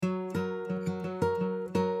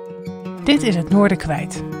Dit is Het Noorden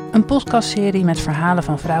kwijt. Een podcastserie met verhalen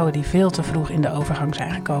van vrouwen die veel te vroeg in de overgang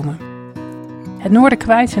zijn gekomen. Het Noorden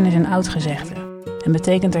kwijt zijn is een oud gezegde en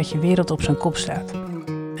betekent dat je wereld op zijn kop staat.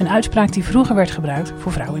 Een uitspraak die vroeger werd gebruikt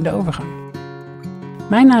voor vrouwen in de overgang.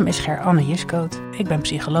 Mijn naam is Ger-Anne Jiskoot. Ik ben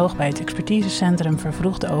psycholoog bij het expertisecentrum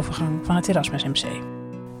Vervroegde Overgang van het Erasmus MC.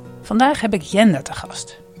 Vandaag heb ik Jenda te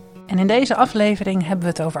gast. En in deze aflevering hebben we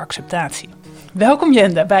het over acceptatie. Welkom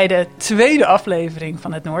Jenda bij de tweede aflevering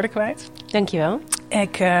van Het Noorden kwijt. Dankjewel.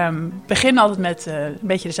 Ik begin altijd met een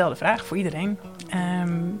beetje dezelfde vraag voor iedereen.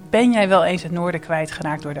 Ben jij wel eens het Noorden kwijt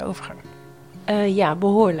geraakt door de overgang? Ja,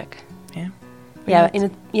 behoorlijk. Ja?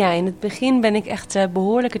 In het begin ben ik echt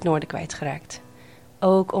behoorlijk het Noorden kwijtgeraakt.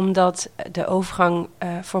 Ook omdat de overgang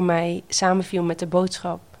voor mij samenviel met de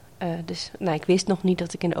boodschap. Ik wist nog niet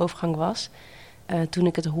dat ik in de overgang was. Toen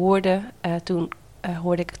ik het hoorde,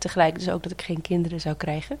 hoorde ik tegelijk dus ook dat ik geen kinderen zou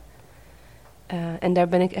krijgen. En daar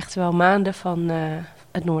ben ik echt wel maanden van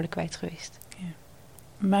het Noorden kwijt geweest. Ja.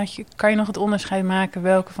 Maatje, kan je nog het onderscheid maken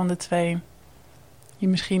welke van de twee je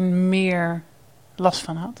misschien meer last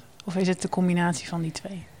van had? Of is het de combinatie van die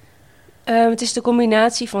twee? Het is de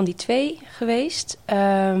combinatie van die twee geweest.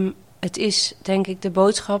 Het is denk ik de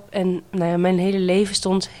boodschap en mijn hele leven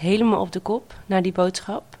stond helemaal op de kop naar die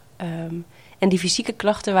boodschap. En die fysieke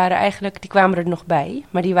klachten waren eigenlijk, die kwamen er nog bij.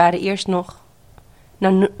 Maar die waren eerst nog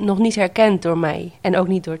niet herkend door mij. En ook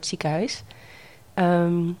niet door het ziekenhuis.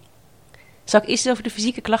 Zal ik iets over de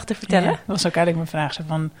fysieke klachten vertellen? Ja, dat was ook eigenlijk mijn vraag. Zo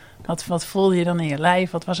van, wat voelde je dan in je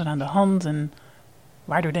lijf? Wat was er aan de hand? En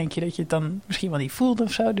waardoor denk je dat je het dan misschien wel niet voelde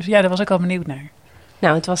of zo? Dus ja, daar was ik al benieuwd naar.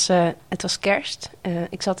 Nou, het was kerst.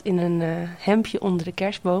 Ik zat in een hemdje onder de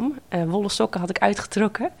kerstboom. Wollen sokken had ik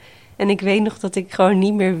uitgetrokken. En ik weet nog dat ik gewoon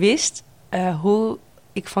niet meer wist hoe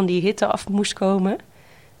ik van die hitte af moest komen.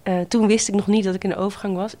 Toen wist ik nog niet dat ik in de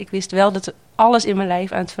overgang was. Ik wist wel dat alles in mijn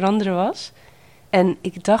lijf aan het veranderen was. En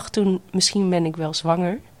ik dacht toen, misschien ben ik wel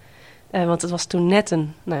zwanger. Want het was toen net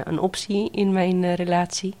een optie in mijn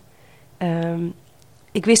relatie.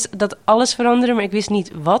 Ik wist dat alles veranderde, maar ik wist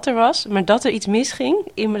niet wat er was. Maar dat er iets misging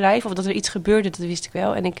in mijn lijf of dat er iets gebeurde, dat wist ik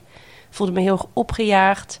wel. En ik voelde me heel erg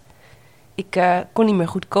opgejaagd. Ik kon niet meer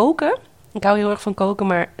goed koken. Ik hou heel erg van koken,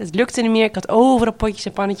 maar het lukte niet meer. Ik had overal potjes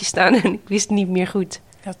en pannetjes staan en ik wist niet meer goed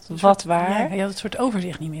wat waar. Ja, je had het soort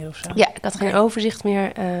overzicht niet meer of zo? Ja, ik had geen overzicht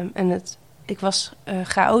meer ik was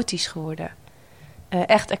chaotisch geworden.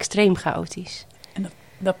 Echt extreem chaotisch. En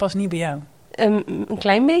dat past niet bij jou? Een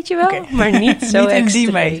klein beetje wel, maar niet zo niet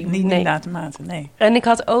extreem. Niet in die mate, nee. En ik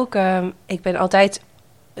had ook,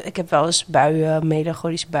 ik heb wel eens buien,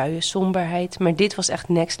 melancholische buien, somberheid. Maar dit was echt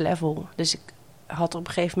next level. Dus ik had op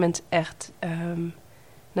een gegeven moment echt,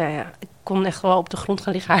 ik kon echt wel op de grond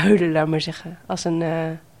gaan liggen huilen, laat maar zeggen. Als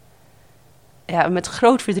met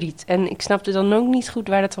groot verdriet. En ik snapte dan ook niet goed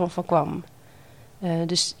waar dat dan van kwam.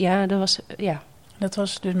 Dat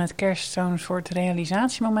was dus met kerst zo'n soort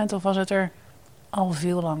realisatiemoment of was het er al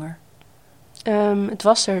veel langer? Het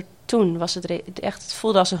was er toen. Het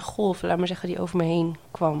voelde als een golf, laat maar zeggen, die over me heen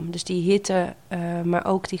kwam. Dus die hitte, maar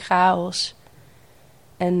ook die chaos.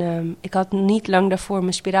 En ik had niet lang daarvoor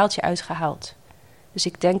mijn spiraaltje uitgehaald. Dus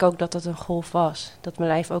ik denk ook dat dat een golf was. Dat mijn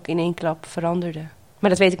lijf ook in één klap veranderde. Maar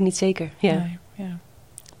dat weet ik niet zeker. Ja. Nee, ja.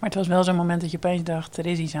 Maar het was wel zo'n moment dat je opeens dacht, er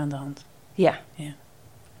is iets aan de hand. Ja.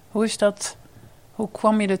 Hoe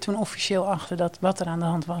kwam je er toen officieel achter wat er aan de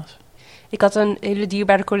hand was? Ik had een hele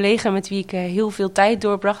dierbare collega met wie ik heel veel tijd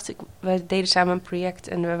doorbracht. We deden samen een project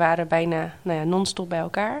en we waren bijna non-stop bij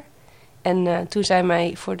elkaar. En toen zij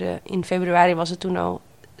mij in februari was het toen al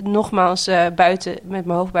nogmaals buiten met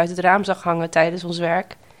mijn hoofd buiten het raam zag hangen tijdens ons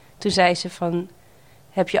werk. Toen zei ze van,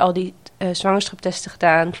 heb je al die zwangerschapstesten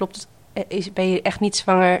gedaan? Klopt het? Ben je echt niet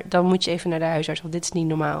zwanger? Dan moet je even naar de huisarts, want dit is niet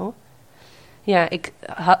normaal. Ja,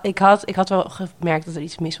 ik had wel gemerkt dat er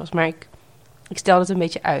iets mis was, maar ik stelde het een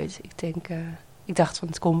beetje uit. Ik dacht van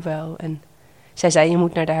het komt wel. En zij zei je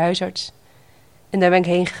moet naar de huisarts. En daar ben ik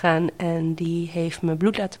heen gegaan en die heeft me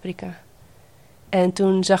bloed laten prikken. En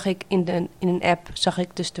toen zag ik in een app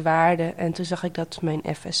dus de waarde. En toen zag ik dat mijn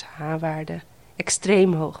FSH-waarde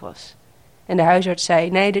extreem hoog was. En de huisarts zei,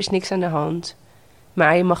 nee, er is niks aan de hand.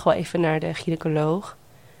 Maar je mag wel even naar de gynaecoloog.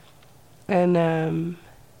 En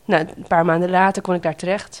een paar maanden later kon ik daar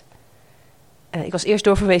terecht. Ik was eerst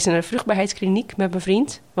doorverwezen naar de vruchtbaarheidskliniek met mijn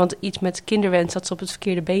vriend. Want iets met kinderwens had ze op het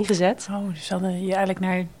verkeerde been gezet. Oh, dus hadden je eigenlijk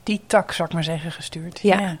naar die tak, zou ik maar zeggen, gestuurd.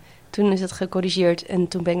 Ja. Toen is het gecorrigeerd en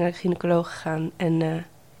toen ben ik naar de gynaecoloog gegaan. En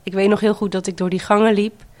ik weet nog heel goed dat ik door die gangen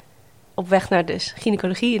liep op weg naar de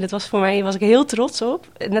gynaecologie. En dat was voor mij, was ik heel trots op.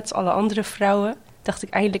 Net als alle andere vrouwen dacht ik,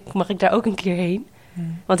 eindelijk mag ik daar ook een keer heen.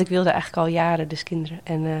 Want ik wilde eigenlijk al jaren dus kinderen.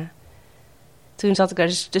 En toen zat ik daar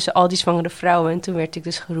dus tussen al die zwangere vrouwen. En toen werd ik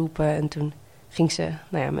dus geroepen. En toen ging ze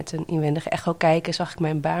met een inwendige echo kijken. Zag ik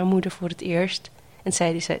mijn baarmoeder voor het eerst. En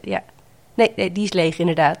zei ja, nee, die is leeg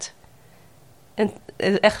inderdaad. En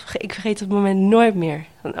echt, ik vergeet het moment nooit meer.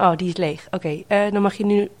 Van, die is leeg. Oké, dan mag je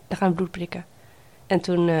nu, dan gaan we bloed prikken. En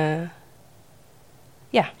toen,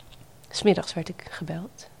 's middags werd ik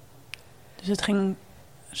gebeld. Dus het ging,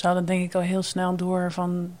 ze hadden denk ik al heel snel door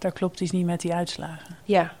van, daar klopt iets niet met die uitslagen.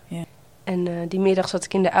 Ja. En die middag zat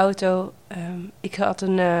ik in de auto. Ik had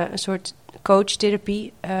een soort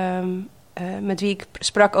coachtherapie met wie ik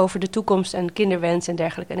sprak over de toekomst en kinderwens en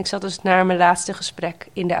dergelijke. En ik zat dus naar mijn laatste gesprek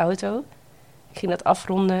in de auto. Ik ging dat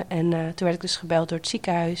afronden en toen werd ik dus gebeld door het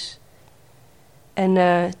ziekenhuis. En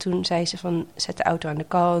toen zei ze van, zet de auto aan de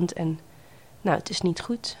kant en het is niet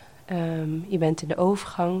goed. Je bent in de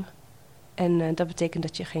overgang en dat betekent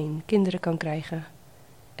dat je geen kinderen kan krijgen.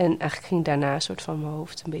 En eigenlijk ging daarna een soort van mijn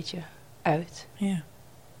hoofd een beetje uit. Ja,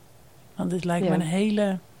 want dit lijkt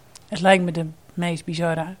me het lijkt me de meest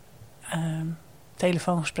bizarre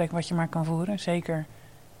telefoongesprek wat je maar kan voeren. Zeker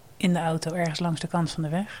in de auto, ergens langs de kant van de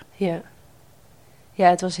weg. Ja,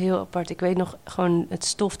 het was heel apart. Ik weet nog gewoon het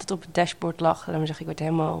stof dat op het dashboard lag. Laat maar zeggen, ik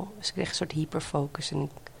kreeg een soort hyperfocus. En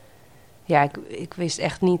ik wist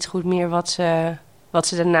echt niet goed meer wat ze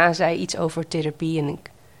daarna zei. Iets over therapie. En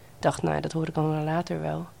ik dacht, dat hoor ik dan later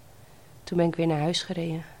wel. Toen ben ik weer naar huis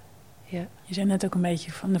gereden. Ja. Je zei net ook een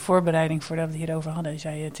beetje van de voorbereiding voordat we het hierover hadden. Je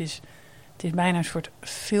zei, het is bijna een soort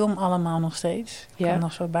film allemaal nog steeds. Ik kan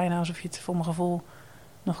nog zo bijna alsof je het voor mijn gevoel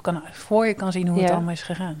nog voor je kan zien hoe het allemaal is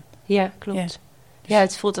gegaan. Ja, klopt. Ja. Dus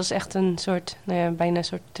het voelt als echt een soort, bijna een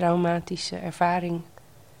soort traumatische ervaring.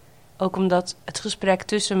 Ook omdat het gesprek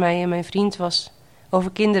tussen mij en mijn vriend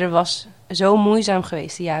over kinderen was zo moeizaam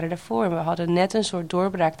geweest de jaren daarvoor. We hadden net een soort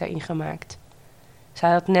doorbraak daarin gemaakt.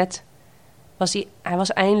 Dus hij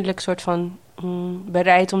was eindelijk soort van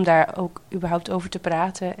bereid om daar ook überhaupt over te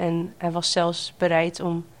praten. En hij was zelfs bereid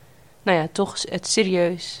om, toch het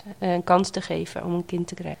serieus een kans te geven om een kind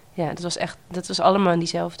te krijgen. Ja, dat was allemaal in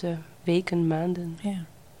diezelfde weken, maanden. Ja.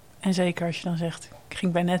 En zeker als je dan zegt, ik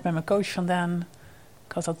ging net bij mijn coach vandaan.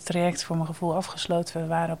 Ik had dat traject voor mijn gevoel afgesloten. We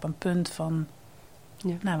waren op een punt van,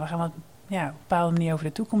 we gaan op een bepaalde manier over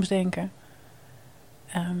de toekomst denken.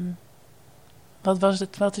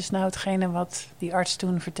 Wat is nou hetgene wat die arts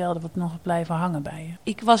toen vertelde, wat nog blijven hangen bij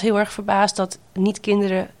je? Ik was heel erg verbaasd dat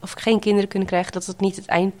geen kinderen kunnen krijgen, dat niet het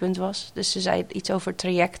eindpunt was. Dus ze zei iets over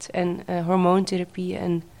traject en hormoontherapie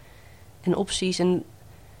en opties en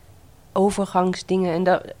overgangsdingen.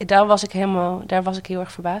 En daar was ik heel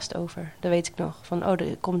erg verbaasd over. Dat weet ik nog. Van,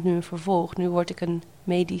 er komt nu een vervolg. Nu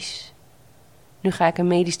ga ik een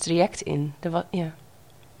medisch traject in. Dat had je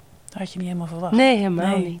niet helemaal verwacht? Nee,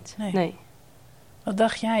 helemaal niet. Nee. Wat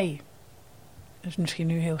dacht jij? Dat is misschien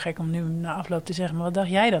nu heel gek om nu na afloop te zeggen, maar wat dacht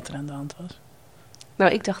jij dat er aan de hand was?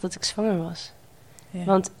 Nou, ik dacht dat ik zwanger was. Ja.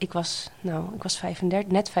 Want ik was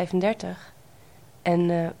 35, net 35. En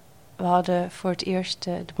we hadden voor het eerst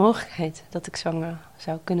de mogelijkheid dat ik zwanger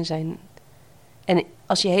zou kunnen zijn. En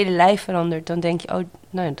als je hele lijf verandert, dan denk je,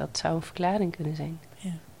 dat zou een verklaring kunnen zijn.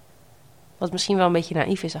 Ja. Wat misschien wel een beetje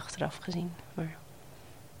naïef is achteraf gezien. Maar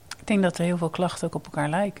ik denk dat er heel veel klachten ook op elkaar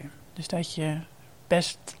lijken. Dus dat je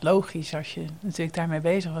best logisch, als je natuurlijk daarmee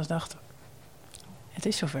bezig was, dacht, het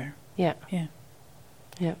is zover. Ja.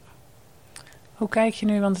 Hoe kijk je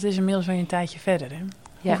nu, want het is inmiddels wel een tijdje verder, hè? Ja.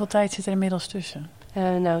 Hoeveel tijd zit er inmiddels tussen?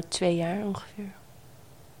 2 jaar ongeveer.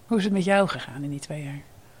 Hoe is het met jou gegaan in die 2 jaar?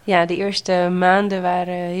 Ja, de eerste maanden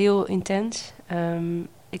waren heel intens.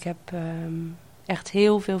 Ik heb echt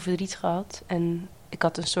heel veel verdriet gehad. En ik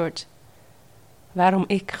had een soort waarom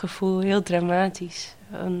ik gevoel, heel dramatisch.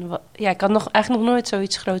 Ik had eigenlijk nog nooit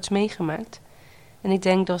zoiets groots meegemaakt. En ik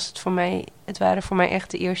denk dat het waren voor mij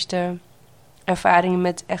echt de eerste ervaringen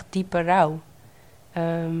met echt diepe rouw.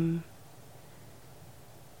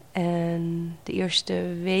 En de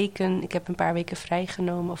eerste weken, ik heb een paar weken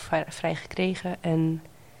vrijgenomen of vrijgekregen. En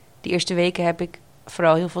de eerste weken heb ik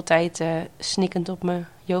vooral heel veel tijd snikkend op mijn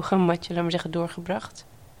yogamatje, laat maar zeggen, doorgebracht.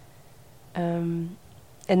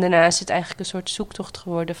 En daarna is het eigenlijk een soort zoektocht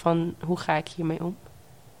geworden van hoe ga ik hiermee om.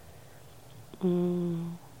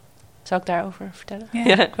 Zal ik daarover vertellen?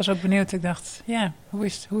 Ja, ik was ook benieuwd. Ik dacht, hoe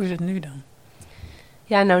is het nu dan?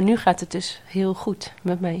 Ja, nu gaat het dus heel goed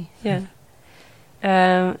met mij. Ja.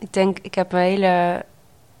 Ik denk, ik heb een hele,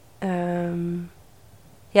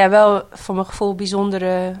 wel voor mijn gevoel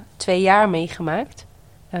bijzondere 2 jaar meegemaakt.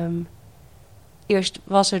 Eerst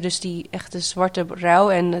was er dus die echte zwarte rouw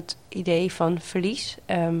en het idee van verlies.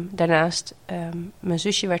 Daarnaast, mijn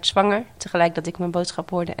zusje werd zwanger, tegelijk dat ik mijn boodschap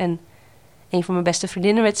hoorde. En een van mijn beste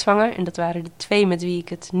vriendinnen werd zwanger. En dat waren de 2 met wie ik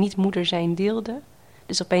het niet moeder zijn deelde.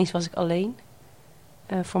 Dus opeens was ik alleen,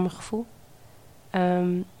 voor mijn gevoel.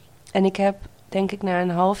 En ik heb, denk ik, na een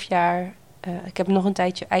half jaar... ik heb nog een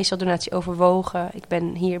tijdje eiceldonatie overwogen. Ik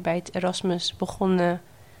ben hier bij het Erasmus begonnen.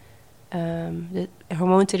 De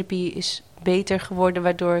hormoontherapie is beter geworden,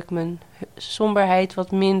 waardoor ik mijn somberheid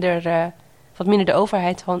wat minder de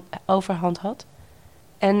overhand had.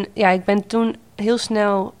 En ja, ik ben toen heel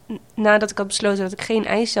snel, nadat ik had besloten dat ik geen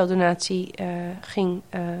eiceldonatie ging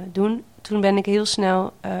doen, toen ben ik heel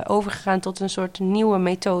snel overgegaan tot een soort nieuwe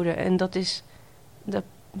methode. En dat is een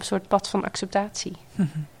soort pad van acceptatie.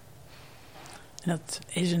 Dat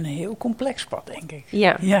is een heel complex pad, denk ik.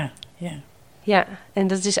 Ja. Ja. Ja, en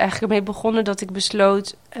dat is eigenlijk ermee begonnen dat ik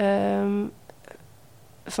besloot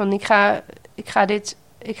van ik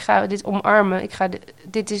ga dit omarmen.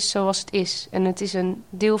 Dit is zoals het is. En het is een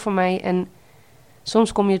deel van mij. En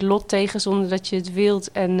soms kom je het lot tegen zonder dat je het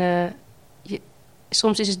wilt. En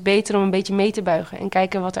soms is het beter om een beetje mee te buigen en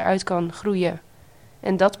kijken wat eruit kan groeien.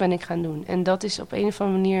 En dat ben ik gaan doen. En dat is op een of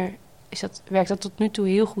andere manier, werkt dat tot nu toe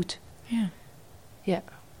heel goed. Ja.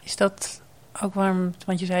 Is dat ook waarom,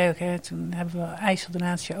 want je zei ook, hè, toen hebben we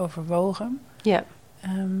eiceldonatie overwogen. Ja.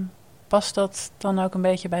 Past dat dan ook een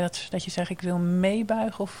beetje bij dat je zegt, ik wil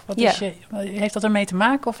meebuigen? Of wat Ja. Heeft dat ermee te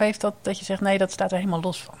maken? Of heeft dat je zegt, nee, dat staat er helemaal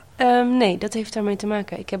los van? Nee, dat heeft daarmee te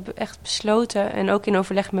maken. Ik heb echt besloten, en ook in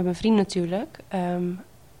overleg met mijn vriend natuurlijk,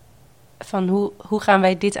 van hoe gaan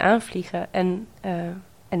wij dit aanvliegen? En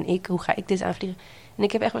hoe ga ik dit aanvliegen? En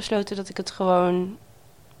ik heb echt besloten dat ik het gewoon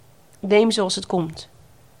neem zoals het komt.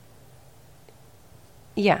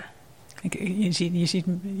 Ja.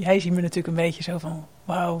 Jij ziet me natuurlijk een beetje zo van,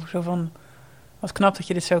 wauw, zo van, wat knap dat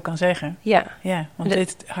je dit zo kan zeggen. Ja. Ja, want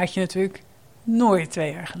dit had je natuurlijk nooit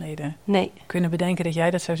 2 jaar geleden kunnen bedenken dat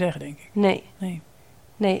jij dat zou zeggen, denk ik.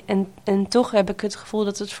 Nee, en toch heb ik het gevoel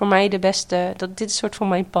dat het voor mij de beste, dat dit is een soort van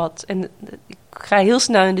mijn pad. En ik ga heel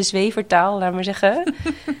snel in de zwevertaal, laat maar zeggen.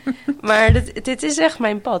 Maar dit is echt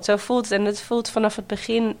mijn pad. Zo voelt het. En het voelt vanaf het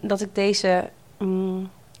begin dat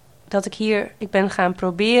ik ik ben gaan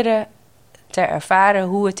proberen te ervaren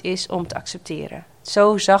hoe het is om te accepteren.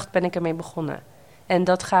 Zo zacht ben ik ermee begonnen. En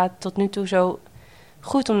dat gaat tot nu toe zo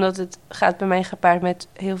goed, omdat het gaat bij mij gepaard met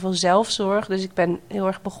heel veel zelfzorg. Dus ik ben heel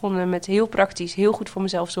erg begonnen met heel praktisch, heel goed voor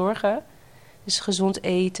mezelf zorgen. Dus gezond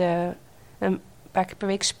eten, een paar keer per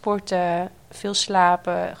week sporten, veel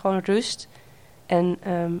slapen, gewoon rust. En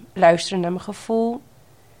luisteren naar mijn gevoel.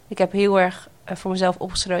 Ik heb heel erg voor mezelf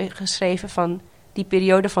opgeschreven van die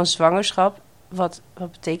periode van zwangerschap. Wat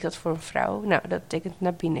betekent dat voor een vrouw? Nou, dat betekent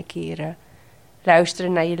naar binnen keren.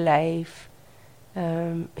 Luisteren naar je lijf.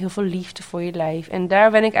 Heel veel liefde voor je lijf. En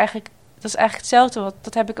daar ben ik eigenlijk... Dat is eigenlijk hetzelfde,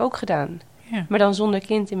 dat heb ik ook gedaan. Ja. Maar dan zonder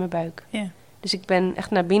kind in mijn buik. Ja. Dus ik ben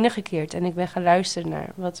echt naar binnen gekeerd. En ik ben gaan luisteren naar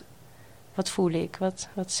wat voel ik?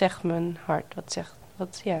 Wat zegt mijn hart?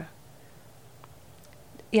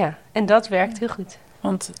 Ja, en dat werkt heel goed.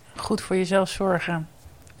 Want goed voor jezelf zorgen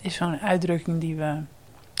is zo'n uitdrukking die we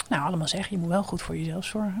allemaal zeggen. Je moet wel goed voor jezelf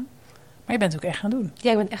zorgen. Maar je bent het ook echt gaan doen. Ja,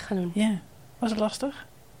 ik ben het echt gaan doen. Ja. Was het lastig?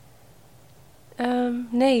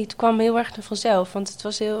 Nee, het kwam heel erg vanzelf. Want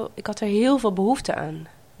ik had er heel veel behoefte aan.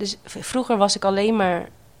 Dus vroeger was ik alleen maar,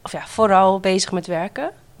 vooral bezig met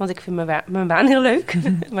werken. Want ik vind mijn baan heel leuk.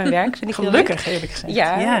 Mijn werk vind ik heel leuk. Gelukkig, eerlijk gezegd.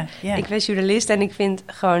 Ja, ik ben journalist en ik vind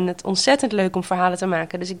gewoon het ontzettend leuk om verhalen te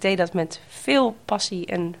maken. Dus ik deed dat met veel passie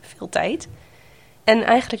en veel tijd. En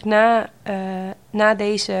eigenlijk na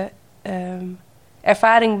deze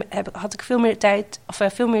ervaring had ik veel meer tijd, of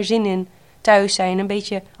veel meer zin in thuis zijn. Een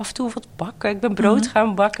beetje af en toe wat bakken. Ik ben brood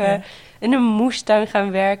gaan bakken. In een moestuin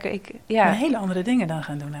gaan werken. Hele andere dingen dan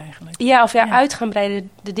gaan doen eigenlijk. Uit gaan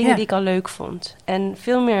breiden de dingen die ik al leuk vond. En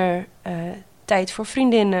veel meer tijd voor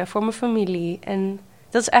vriendinnen, voor mijn familie. En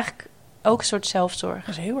dat is eigenlijk ook een soort zelfzorg.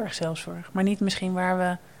 Dat is heel erg zelfzorg. Maar niet misschien waar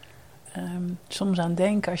we soms aan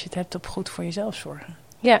denken als je het hebt op goed voor jezelf zorgen.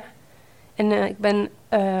 Ja. En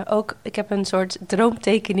ik heb een soort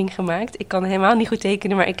droomtekening gemaakt. Ik kan helemaal niet goed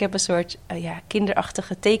tekenen, maar ik heb een soort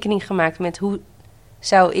kinderachtige tekening gemaakt met hoe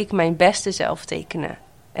zou ik mijn beste zelf tekenen.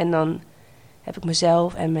 En dan heb ik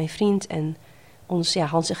mezelf en mijn vriend en ons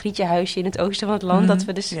Hans en Grietje huisje in het oosten van het land, dat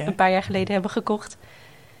we dus een paar jaar geleden hebben gekocht.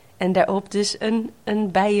 En daarop dus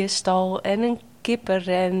een bijenstal en een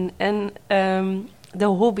kippenren en de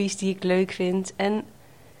hobby's die ik leuk vind en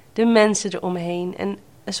de mensen eromheen. En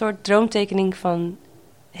een soort droomtekening van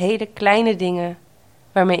hele kleine dingen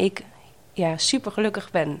waarmee ik super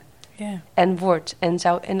gelukkig ben en word.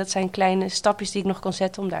 En dat zijn kleine stapjes die ik nog kan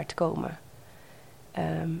zetten om daar te komen.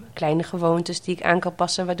 Kleine gewoontes die ik aan kan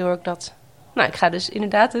passen, waardoor ik dat... Nou, ik ga dus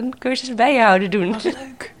inderdaad een cursus bijhouden doen. Wat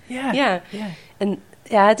leuk. Ja. En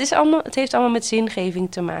ja, het heeft allemaal met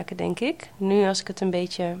zingeving te maken, denk ik. Nu als ik het een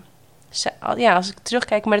beetje... Ja, als ik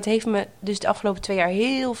terugkijk, maar het heeft me dus de afgelopen 2 jaar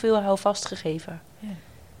heel veel houvast gegeven.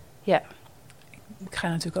 Ja. Ik ga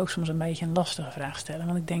natuurlijk ook soms een beetje een lastige vraag stellen.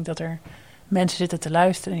 Want ik denk dat er mensen zitten te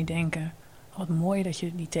luisteren en die denken... wat mooi dat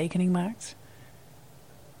je die tekening maakt.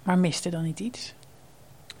 Maar mist er dan niet iets?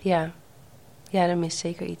 Ja, er mist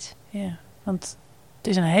zeker iets. Ja, want het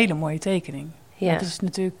is een hele mooie tekening. Ja. Het is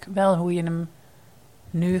natuurlijk wel hoe je hem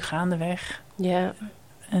nu gaandeweg... Ja.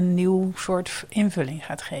 een nieuw soort invulling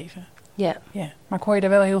gaat geven. Ja. Maar ik hoor je er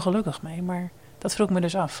wel heel gelukkig mee. Maar dat vroeg me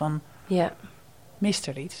dus af van... Ja. Mist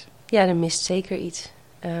er iets? Ja, er mist zeker iets.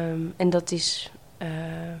 En dat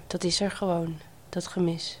is er gewoon, dat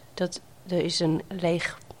gemis. Er is een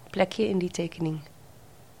leeg plekje in die tekening.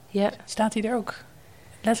 Ja. Staat hij er ook?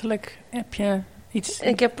 Letterlijk heb je iets...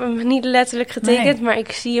 Ik heb hem niet letterlijk getekend, maar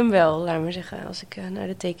ik zie hem wel, laat maar zeggen, als ik naar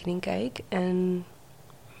de tekening kijk. En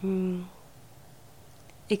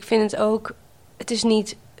ik vind het ook... Het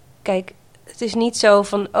is niet zo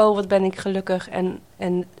van, oh, wat ben ik gelukkig en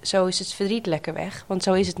zo is het verdriet lekker weg. Want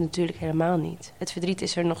zo is het natuurlijk helemaal niet. Het verdriet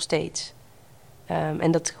is er nog steeds.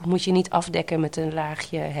 En dat moet je niet afdekken met een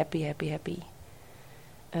laagje happy, happy, happy.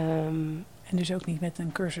 En dus ook niet met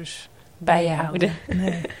een cursus bijhouden.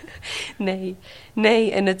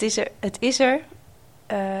 Nee, en het is er.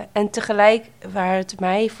 En tegelijk, waar het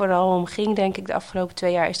mij vooral om ging, denk ik, de afgelopen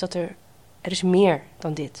 2 jaar, is dat er is meer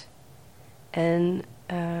dan dit. En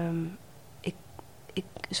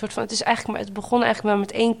het begon eigenlijk maar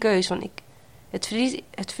met 1 keus. Want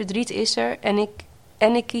het verdriet is er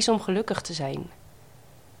en ik kies om gelukkig te zijn.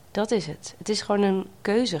 Dat is het. Het is gewoon een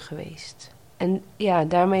keuze geweest. En ja,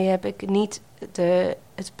 daarmee heb ik niet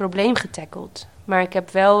het probleem getackeld. Maar ik heb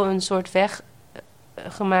wel een soort weg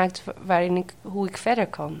gemaakt hoe ik verder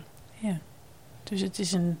kan. Ja, dus het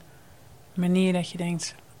is een manier dat je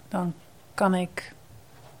denkt, dan kan ik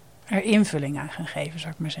er invulling aan gaan geven,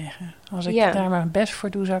 zou ik maar zeggen. Als ik daar mijn best voor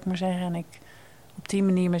doe, zou ik maar zeggen, en ik op die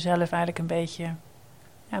manier mezelf eigenlijk een beetje,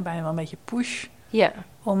 bijna wel een beetje push,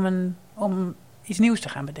 om iets nieuws te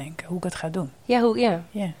gaan bedenken, hoe ik het ga doen. Ja.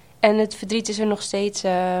 En het verdriet is er nog steeds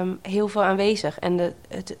heel veel aanwezig. En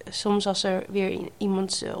soms als er weer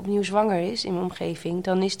iemand opnieuw zwanger is in mijn omgeving,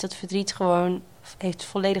 dan is dat verdriet heeft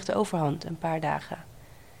volledig de overhand, een paar dagen.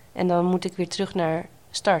 En dan moet ik weer terug naar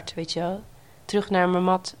start, weet je wel. Terug naar mijn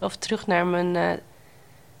mat of terug naar mijn,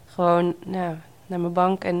 naar mijn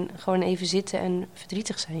bank en gewoon even zitten en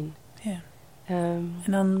verdrietig zijn. Ja. En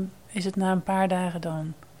dan is het na een paar dagen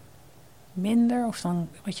dan minder? Of dan,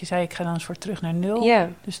 wat je zei, ik ga dan een soort terug naar 0. Ja.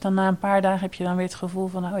 Dus dan na een paar dagen heb je dan weer het gevoel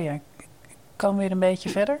van, ik kan weer een beetje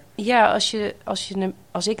verder? Ja,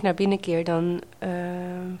 als ik naar binnen keer, dan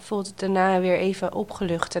voelt het daarna weer even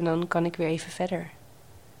opgelucht en dan kan ik weer even verder.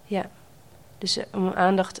 Ja. Dus om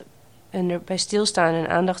aandacht en erbij stilstaan en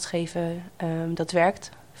aandacht geven, dat werkt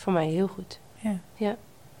voor mij heel goed. Ja.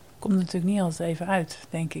 Komt natuurlijk niet altijd even uit,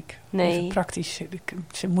 denk ik. Nee. Even praktisch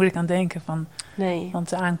moet ik aan denken van. Nee. Want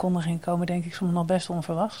de aankondigingen komen denk ik soms nog best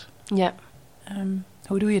onverwachts. Ja.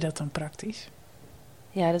 Hoe doe je dat dan praktisch?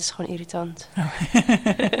 Ja, dat is gewoon irritant. Oh.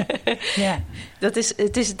 Ja. Dat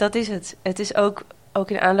is het. Het is ook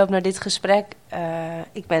in aanloop naar dit gesprek.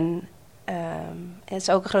 Het is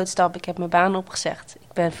ook een grote stap. Ik heb mijn baan opgezegd.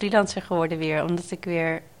 Ik ben freelancer geworden weer, omdat ik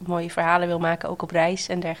weer mooie verhalen wil maken, ook op reis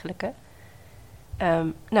en dergelijke.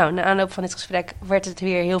 Na aanloop van dit gesprek werd het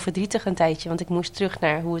weer heel verdrietig een tijdje, want ik moest terug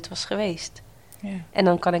naar hoe het was geweest. Ja. En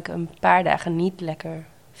dan kan ik een paar dagen niet lekker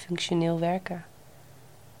functioneel werken.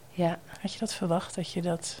 Ja. Had je dat verwacht, dat je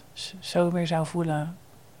dat zo weer zou voelen,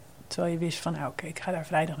 terwijl je wist van, oké, ik ga daar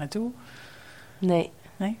vrijdag naartoe? Nee.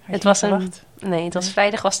 Nee? Het was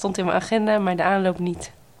vrijdag, stond in mijn agenda, maar de aanloop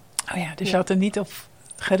niet. Oh ja, dus je had er niet op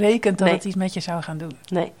gerekend dat het iets met je zou gaan doen?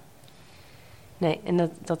 Nee,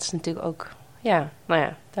 en dat is natuurlijk ook... Ja,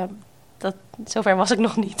 zover was ik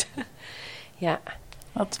nog niet. Ja.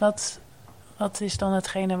 Wat is dan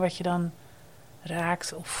hetgene wat je dan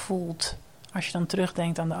raakt of voelt als je dan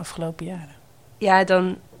terugdenkt aan de afgelopen jaren? Ja,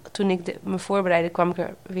 toen ik me voorbereidde, kwam ik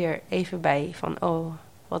er weer even bij van, oh,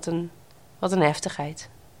 wat een heftigheid.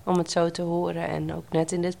 Om het zo te horen en ook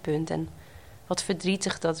net in dit punt. En wat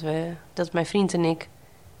verdrietig dat mijn vriend en ik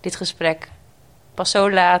dit gesprek pas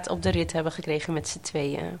zo laat op de rit hebben gekregen met z'n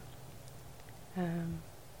tweeën.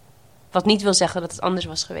 Wat niet wil zeggen dat het anders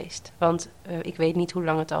was geweest. Want ik weet niet hoe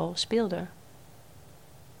lang het al speelde.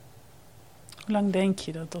 Hoe lang denk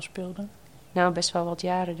je dat het al speelde? Nou, best wel wat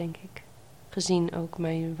jaren, denk ik. Gezien ook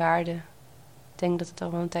mijn waarde. Ik denk dat het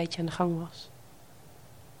al wel een tijdje aan de gang was.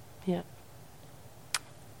 Ja.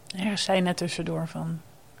 Ergens zei je net tussendoor van,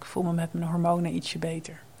 ik voel me met mijn hormonen ietsje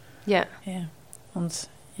beter. Ja. Ja, want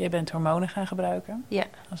jij bent hormonen gaan gebruiken. Ja.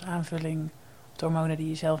 Als aanvulling op de hormonen die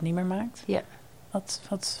je zelf niet meer maakt. Ja.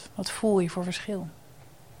 Wat voel je voor verschil?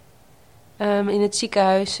 In het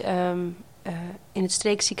ziekenhuis, in het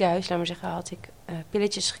streekziekenhuis, laat maar zeggen, had ik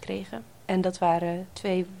pilletjes gekregen. En dat waren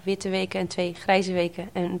 2 witte weken en 2 grijze weken.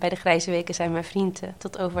 En bij de grijze weken zei mijn vriend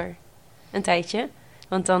tot over een tijdje.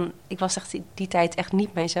 Want ik was echt die tijd echt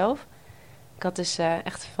niet mijzelf. Ik had dus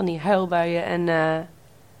echt van die huilbuien en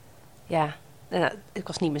ik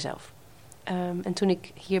was niet mezelf. En toen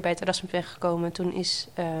ik hier bij het Erasmus ben gekomen, toen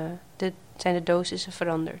zijn de dosissen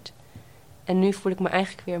veranderd. En nu voel ik me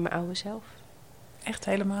eigenlijk weer mijn oude zelf. Echt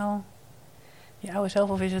helemaal je oude zelf,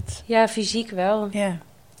 of is het... Ja, fysiek wel. Ja.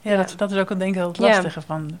 Dat is ook denk ik het lastige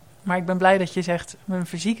van. Maar ik ben blij dat je zegt, mijn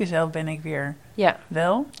fysieke zelf ben ik weer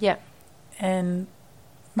wel. Ja.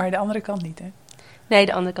 Maar de andere kant niet, hè? Nee,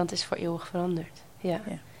 de andere kant is voor eeuwig veranderd. Ja.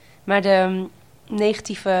 Maar de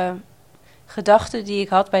negatieve gedachten die ik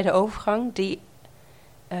had bij de overgang,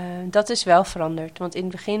 dat is wel veranderd. Want in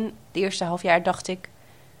het begin, het eerste half jaar, dacht ik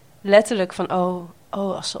letterlijk van...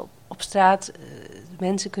 als ze op straat,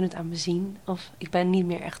 mensen kunnen het aan me zien. Of ik ben niet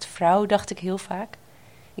meer echt vrouw, dacht ik heel vaak.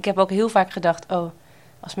 Ik heb ook heel vaak gedacht,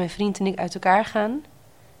 als mijn vriend en ik uit elkaar gaan...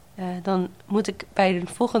 dan moet ik bij een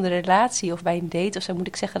volgende relatie of bij een date of zo... moet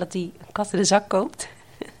ik zeggen dat hij een kat in de zak koopt.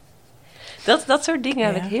 dat soort dingen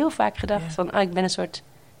heb ik heel vaak gedacht. Ja. Van, ik ben een soort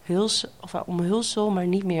omhulsel, maar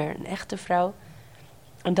niet meer een echte vrouw.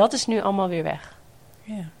 En dat is nu allemaal weer weg.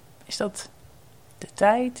 Ja. Is dat de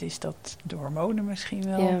tijd? Is dat de hormonen misschien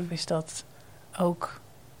wel? Ja. Of is dat ook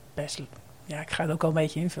best... Ja, ik ga het ook al een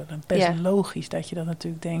beetje invullen. Best logisch dat je dat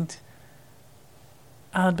natuurlijk denkt...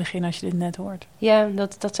 aan het begin als je dit net hoort. Ja,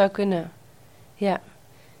 dat zou kunnen.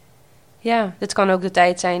 Ja, het kan ook de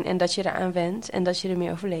tijd zijn en dat je eraan went... en dat je er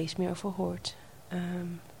meer over leest, meer over hoort.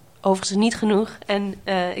 Overigens niet genoeg. En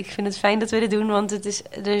ik vind het fijn dat we dit doen... want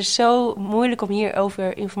er is zo moeilijk om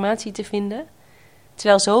hierover informatie te vinden...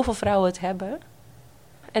 terwijl zoveel vrouwen het hebben.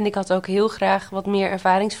 En ik had ook heel graag wat meer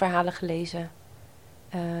ervaringsverhalen gelezen...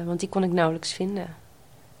 want die kon ik nauwelijks vinden.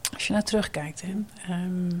 Als je nou terugkijkt, hè,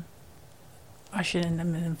 als je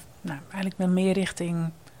eigenlijk met meer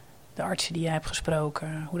richting de artsen die jij hebt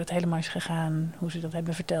gesproken, hoe dat helemaal is gegaan, hoe ze dat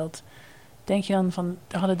hebben verteld, denk je dan van,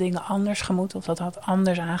 er hadden dingen anders gemoeten of dat had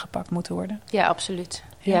anders aangepakt moeten worden? Ja, absoluut.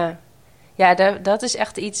 Ja, dat is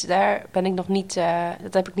echt iets, daar ben ik nog niet,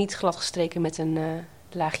 dat heb ik niet glad gestreken met een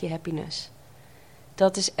laagje happiness.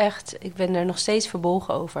 Dat is echt, ik ben er nog steeds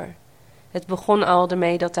verbolgen over. Het begon al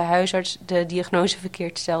ermee dat de huisarts de diagnose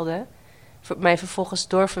verkeerd stelde. Mij vervolgens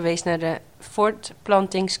doorverwees naar de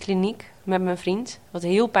voortplantingskliniek met mijn vriend. Wat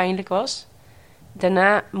heel pijnlijk was.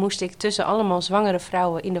 Daarna moest ik tussen allemaal zwangere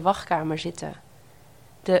vrouwen in de wachtkamer zitten.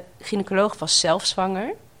 De gynaecoloog was zelf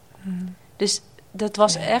zwanger. Dus dat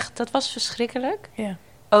was dat was verschrikkelijk. Ja.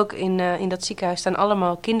 Ook in dat ziekenhuis staan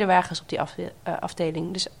allemaal kinderwagens op die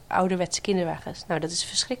afdeling. Dus ouderwetse kinderwagens. Nou, dat is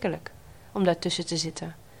verschrikkelijk om daartussen te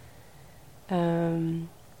zitten.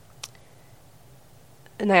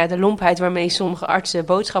 De lompheid waarmee sommige artsen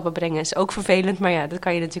boodschappen brengen is ook vervelend. Maar ja, dat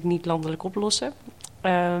kan je natuurlijk niet landelijk oplossen.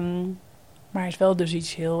 Maar het is wel dus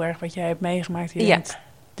iets heel erg wat jij hebt meegemaakt. Denkt,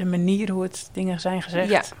 de manier hoe het dingen zijn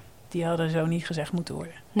gezegd, die hadden zo niet gezegd moeten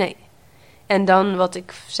worden. Nee. En dan wat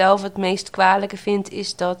ik zelf het meest kwalijke vind,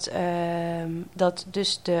 is dat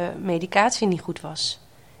dus de medicatie niet goed was.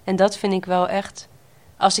 En dat vind ik wel echt...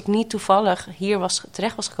 Als ik niet toevallig hier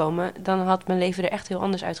terecht was gekomen, dan had mijn leven er echt heel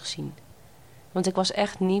anders uitgezien. Want ik was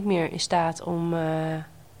echt niet meer in staat om...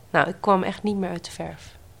 ik kwam echt niet meer uit de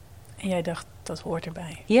verf. En jij dacht, dat hoort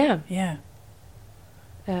erbij. Ja.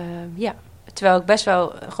 Terwijl ik best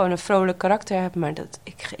wel gewoon een vrolijk karakter heb, maar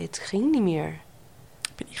het ging niet meer.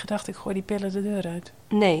 Heb je niet gedacht, ik gooi die pillen de deur uit?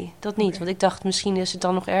 Nee, dat niet. Okay. Want ik dacht, misschien is het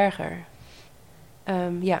dan nog erger.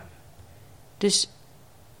 Dus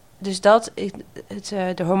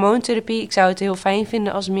de hormoontherapie, ik zou het heel fijn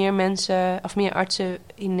vinden als meer mensen of meer artsen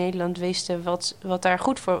in Nederland wisten wat daar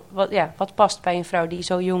goed voor, wat past bij een vrouw die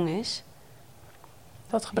zo jong is.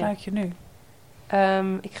 Wat gebruik je nu?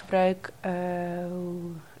 Ik gebruik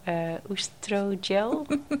oestrogel.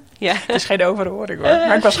 Ja. Het is geen overhoring hoor.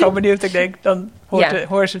 Maar ik was gewoon benieuwd. Ik denk, dan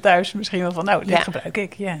horen ze thuis misschien wel van, dit gebruik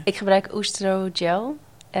ik. Ja. Ik gebruik oestrogel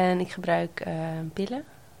en ik gebruik pillen.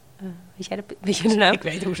 Weet je de naam? Ik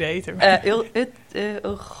weet hoe ze eten.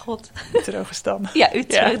 Oh god. Utrogestan. Ja,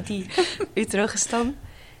 Utrogestan.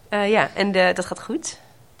 En dat gaat goed.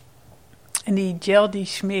 En die gel, die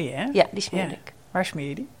smeer je, hè? Ja, die smeer ik. Waar smeer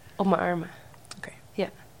je die? Op mijn armen. Oké. Ja.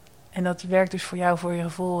 En dat werkt dus voor jou, voor je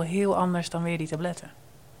gevoel, heel anders dan weer die tabletten?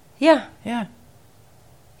 Ja.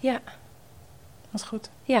 Ja. Wat goed.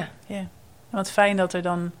 Ja. Wat fijn dat er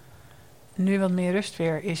dan nu wat meer rust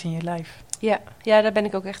weer is in je lijf. Ja, daar ben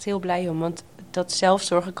ik ook echt heel blij om. Want dat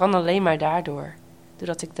zelfzorgen kan alleen maar daardoor.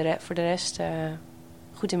 Doordat ik voor de rest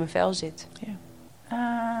goed in mijn vel zit. Ja.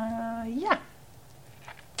 Ja.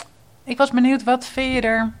 Ik was benieuwd, wat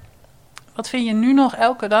vind je nu nog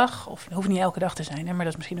elke dag, of het hoeft niet elke dag te zijn, hè, maar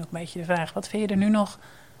dat is misschien ook een beetje de vraag. Wat vind je er nu nog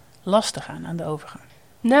lastig aan de overgang?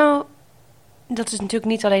 Nou, dat is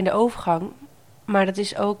natuurlijk niet alleen de overgang, maar dat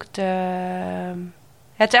is ook het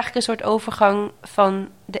is eigenlijk een soort overgang van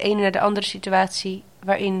de ene naar de andere situatie,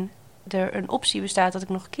 waarin er een optie bestaat dat ik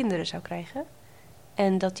nog kinderen zou krijgen.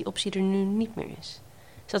 En dat die optie er nu niet meer is.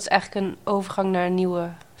 Dus dat is eigenlijk een overgang naar een nieuwe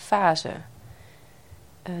fase.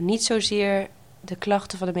 Niet zozeer de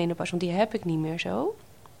klachten van de menopauze, want die heb ik niet meer zo.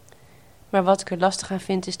 Maar wat ik er lastig aan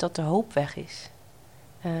vind, is dat de hoop weg is.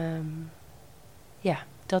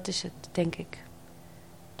 Dat is het, denk ik.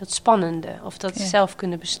 Dat spannende, of dat zelf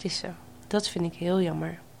kunnen beslissen. Dat vind ik heel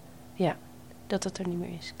jammer. Ja, dat het er niet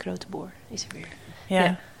meer is. Grote boor is er weer.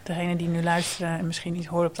 Ja, degene die nu luisteren en misschien niet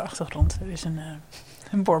horen op de achtergrond. Er is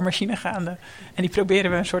een boormachine gaande. En die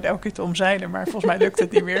proberen we een soort elke keer te omzeilen. Maar volgens mij lukt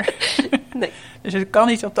het niet meer. Nee. Dus het kan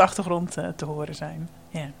niet op de achtergrond te horen zijn.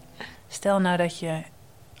 Ja. Stel nou dat je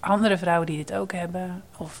andere vrouwen die dit ook hebben,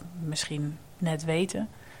 of misschien net weten,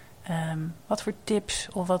 wat voor tips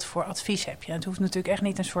of wat voor advies heb je? Het hoeft natuurlijk echt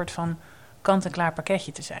niet een soort van kant-en-klaar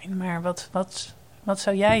pakketje te zijn. Maar wat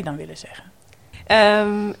zou jij dan willen zeggen?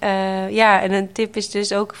 En een tip is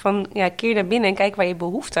dus ook van, keer naar binnen en kijk waar je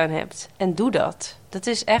behoefte aan hebt. En doe dat. Dat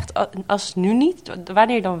is echt, als nu niet,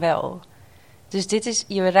 wanneer dan wel? Dus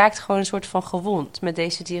je raakt gewoon een soort van gewond met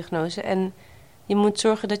deze diagnose. En je moet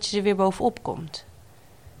zorgen dat je er weer bovenop komt.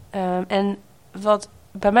 En wat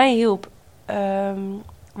bij mij hielp,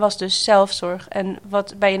 was dus zelfzorg. En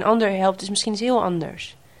wat bij een ander helpt, is misschien iets heel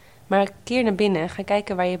anders. Maar keer naar binnen en ga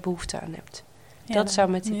kijken waar je behoefte aan hebt. Ja, dat zou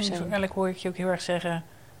mijn tip zijn. Eigenlijk hoor ik je ook heel erg zeggen,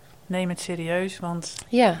 neem het serieus, want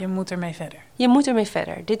je moet ermee verder. Je moet ermee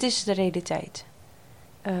verder. Dit is de realiteit.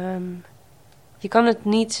 Je kan het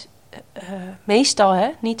niet,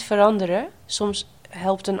 meestal niet veranderen. Soms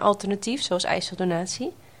helpt een alternatief, zoals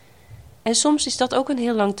ijsseldonatie. En soms is dat ook een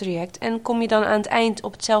heel lang traject. En kom je dan aan het eind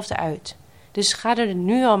op hetzelfde uit. Dus ga er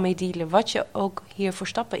nu al mee dealen, wat je ook hier voor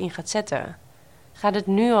stappen in gaat zetten. Ga het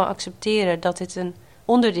nu al accepteren dat dit een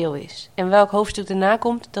onderdeel is. En welk hoofdstuk daarna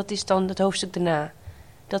komt, dat is dan het hoofdstuk daarna.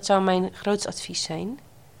 Dat zou mijn grootste advies zijn.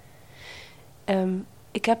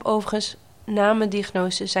 Ik heb overigens, na mijn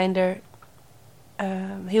diagnose zijn er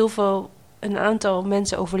een aantal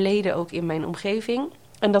mensen overleden ook in mijn omgeving.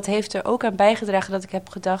 En dat heeft er ook aan bijgedragen dat ik heb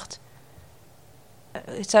gedacht,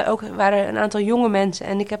 waren een aantal jonge mensen.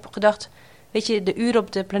 En ik heb gedacht, weet je, de uren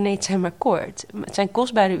op de planeet zijn maar kort. Het zijn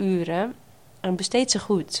kostbare uren en besteed ze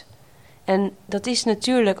goed. En dat is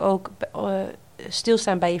natuurlijk ook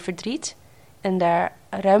stilstaan bij je verdriet. En daar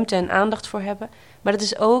ruimte en aandacht voor hebben. Maar dat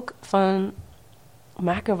is ook van,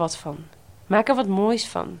 maak er wat van. Maak er wat moois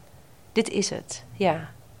van. Dit is het, ja.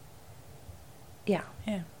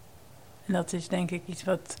 En dat is denk ik iets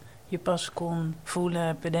wat je pas kon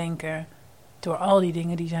voelen, bedenken, door al die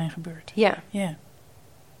dingen die zijn gebeurd. Ja.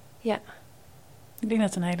 Ik denk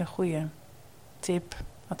dat het een hele goede tip,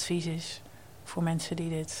 advies is voor mensen die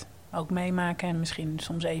dit ook meemaken en misschien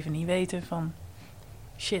soms even niet weten van,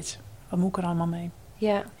 shit, wat moet ik er allemaal mee?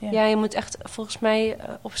 Ja, je moet echt volgens mij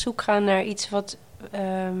op zoek gaan naar iets wat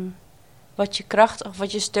je kracht of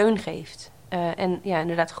wat je steun geeft. En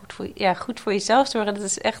inderdaad goed voor jezelf zorgen. Dat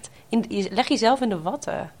is echt, leg jezelf in de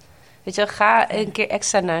watten. Weet je, ga een keer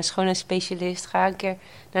extra naar een schoonheidsspecialist. Ga een keer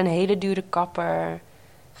naar een hele dure kapper.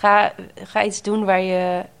 Ga iets doen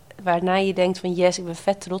waarna je denkt van, yes, ik ben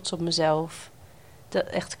vet trots op mezelf.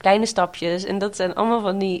 Echt kleine stapjes. En dat zijn allemaal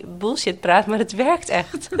van die bullshit praat, maar het werkt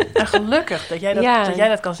echt. En gelukkig dat jij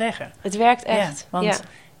dat kan zeggen. Het werkt echt. Want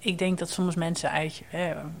ik denk dat soms mensen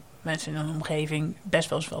mensen in een omgeving best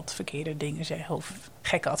wel eens wat verkeerde dingen zeggen of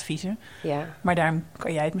gekke adviezen. Ja. Maar daarom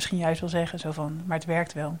kan jij het misschien juist wel zeggen, zo van, maar het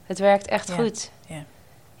werkt wel. Het werkt echt goed. Ja.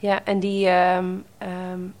 Ja, en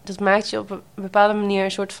dat maakt je op een bepaalde manier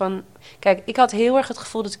een soort van... Kijk, ik had heel erg het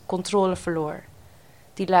gevoel dat ik controle verloor.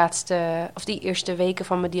 Die eerste weken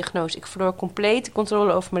van mijn diagnose. Ik verloor compleet de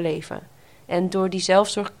controle over mijn leven. En door die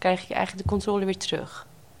zelfzorg krijg je eigenlijk de controle weer terug.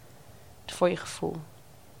 Voor je gevoel.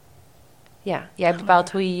 Ja, jij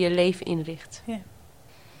bepaalt hoe je je leven inricht. Ja.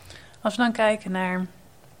 Als we dan kijken naar...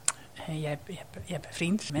 Je hebt een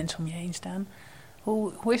vriend, mensen om je heen staan.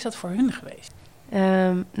 Hoe is dat voor hun geweest?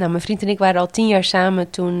 Mijn vriend en ik waren al 10 jaar samen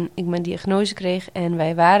toen ik mijn diagnose kreeg. En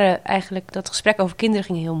wij waren eigenlijk... Dat gesprek over kinderen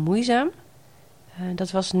ging heel moeizaam.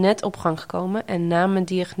 Dat was net op gang gekomen. En na mijn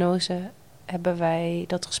diagnose hebben wij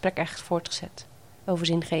dat gesprek echt voortgezet. over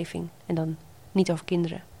zingeving. En dan niet over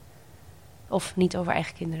kinderen. Of niet over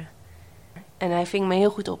eigen kinderen. En hij ving me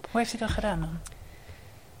heel goed op. Hoe heeft hij dat gedaan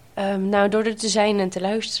dan? Nou, door er te zijn en te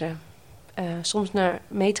luisteren. Soms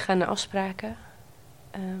mee te gaan naar afspraken.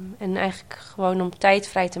 En eigenlijk gewoon om tijd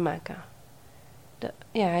vrij te maken.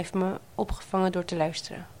 Hij heeft me opgevangen door te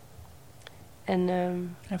luisteren.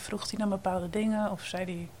 En vroeg hij dan bepaalde dingen? Of zei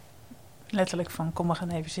hij letterlijk van, kom, we gaan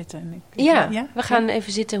even zitten? En we gaan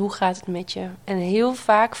even zitten, hoe gaat het met je? En heel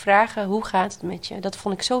vaak vragen, hoe gaat het met je? Dat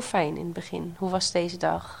vond ik zo fijn in het begin. Hoe was deze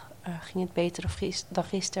dag? Ging het beter dan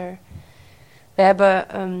gisteren? We hebben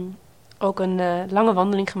ook een lange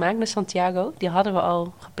wandeling gemaakt naar Santiago. Die hadden we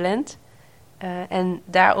al gepland. En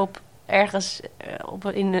daarop ergens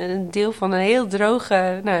in een deel van een heel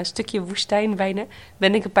droge stukje woestijn bijna,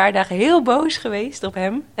 ben ik een paar dagen heel boos geweest op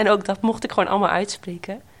hem. En ook dat mocht ik gewoon allemaal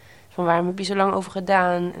uitspreken. Van waarom heb je zo lang over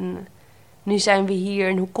gedaan? En nu zijn we hier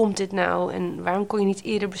en hoe komt dit nou? En waarom kon je niet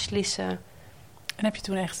eerder beslissen? En heb je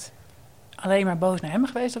toen echt alleen maar boos naar hem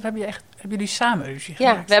geweest? Of hebben jullie samen ruzie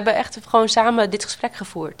gemaakt? Ja, we hebben echt gewoon samen dit gesprek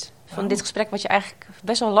gevoerd. Van dit gesprek wat je eigenlijk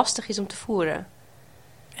best wel lastig is om te voeren.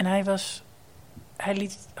 En hij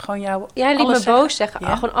liet gewoon jou hij liet me boos zeggen.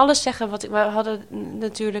 Ja? Gewoon alles zeggen. We hadden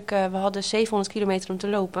natuurlijk we hadden 700 kilometer om te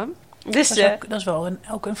lopen. Dus, dat is wel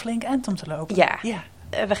ook een flink eind om te lopen. Ja.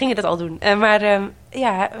 We gingen dat al doen. Maar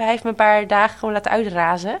hij heeft me een paar dagen gewoon laten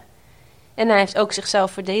uitrazen. En hij heeft ook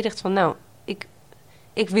zichzelf verdedigd van, nou,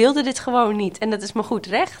 ik wilde dit gewoon niet. En dat is me goed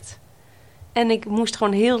recht. En ik moest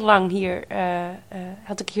gewoon heel lang hier,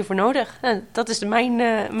 had ik hiervoor nodig. Nou, dat is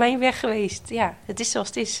mijn weg geweest. Ja, het is zoals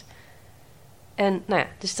het is. En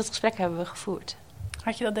dus dat gesprek hebben we gevoerd.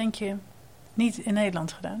 Had je dat, denk je, niet in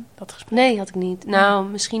Nederland gedaan, dat gesprek? Nee, had ik niet. Nou,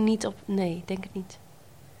 misschien niet op... Nee, denk het niet.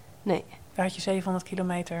 Nee. Daar had je 700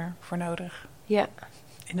 kilometer voor nodig. Ja.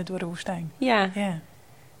 In de dorre woestijn. Ja. Ja.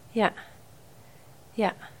 Ja.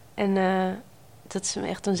 Ja. En dat is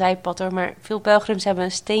echt een zijpad hoor. Maar veel pelgrims hebben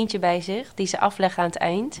een steentje bij zich die ze afleggen aan het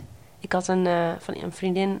eind. Ik had van een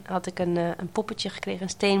vriendin had ik een poppetje gekregen. Een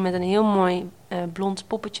steen met een heel mooi blond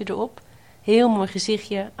poppetje erop. Heel mooi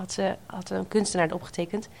gezichtje. Had een kunstenaar erop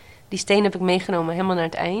getekend. Die steen heb ik meegenomen helemaal naar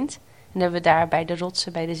het eind. En hebben we daar bij de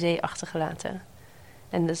rotsen, bij de zee achtergelaten.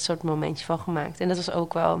 En dat soort momentje van gemaakt. En dat was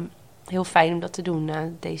ook wel heel fijn om dat te doen na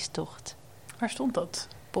deze tocht. Waar stond dat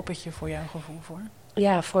poppetje voor jouw gevoel voor?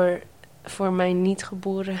 Ja, voor mijn niet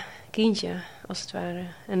geboren kindje, als het ware.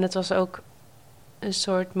 En dat was ook een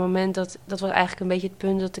soort moment, dat was eigenlijk een beetje het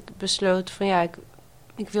punt dat ik besloot van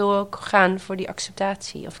ik wil ook gaan voor die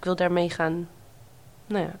acceptatie. Of ik wil daarmee gaan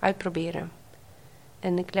uitproberen.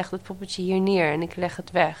 En ik leg het poppetje hier neer en ik leg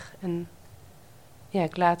het weg. En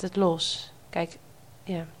ik laat het los. Kijk,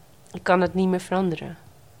 ik kan het niet meer veranderen.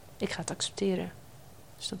 Ik ga het accepteren.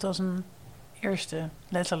 Dus dat was een eerste,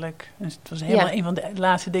 letterlijk. Het was helemaal een van de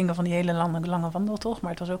laatste dingen van die hele lange wandeltocht.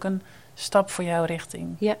 Maar het was ook een stap voor jou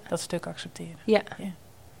richting dat stuk accepteren. Ja.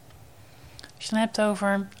 Als je het dan hebt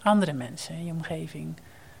over andere mensen in je omgeving.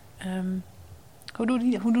 Hoe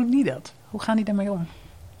doen die dat? Hoe gaan die daarmee om?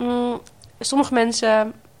 Sommige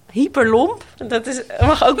mensen hyperlomp. Dat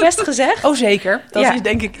mag ook best gezegd. Oh, zeker. Dat is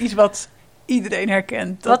denk ik iets wat iedereen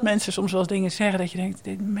herkent. Dat mensen soms wel eens dingen zeggen dat je denkt,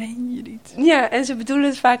 dit meen je niet. Ja, en ze bedoelen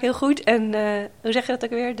het vaak heel goed. En hoe zeg je dat ook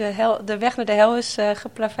weer? De weg naar de hel is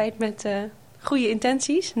geplaveid met goede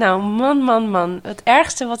intenties. Nou, man. Het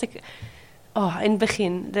ergste wat ik... in het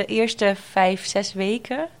begin, de eerste 5-6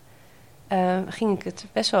 weken... ging ik het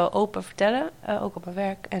best wel open vertellen. Ook op mijn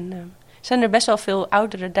werk. En zijn er best wel veel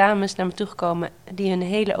oudere dames naar me toegekomen die hun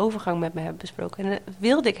hele overgang met me hebben besproken. En dat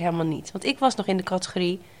wilde ik helemaal niet. Want ik was nog in de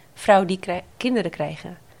categorie vrouw die kinderen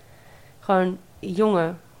krijgen. Gewoon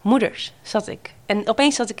jonge moeders zat ik. En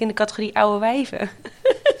opeens zat ik in de categorie oude wijven.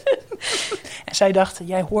 En zij dachten,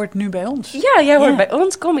 jij hoort nu bij ons. Ja, jij hoort bij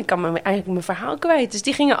ons. Kom, ik kan eigenlijk mijn verhaal kwijt. Dus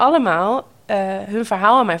die gingen allemaal hun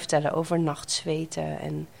verhaal aan mij vertellen over nachtzweten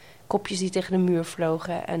en kopjes die tegen de muur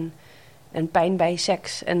vlogen en pijn bij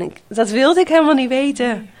seks. En dat wilde ik helemaal niet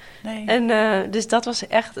weten. Nee. En dus dat was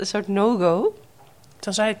echt een soort no-go.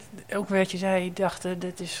 Terwijl zij het ook werd je zei, dachten,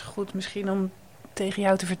 dit is goed misschien om tegen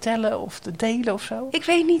jou te vertellen of te delen of zo. Ik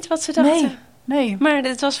weet niet wat ze dachten. Nee. Maar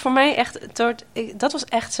het was voor mij echt dat was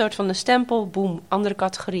echt een soort van de stempel, boem, andere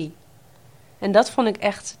categorie. En dat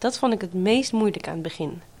vond ik het meest moeilijk aan het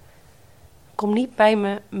begin. Kom niet bij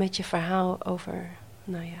me met je verhaal over,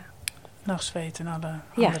 nachtzweet en alle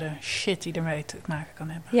andere shit die ermee te maken kan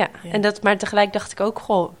hebben. Ja. En maar tegelijk dacht ik ook,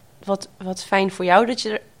 goh, wat fijn voor jou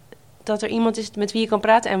dat er iemand is met wie je kan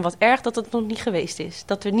praten. En wat erg dat het nog niet geweest is.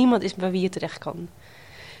 Dat er niemand is bij wie je terecht kan.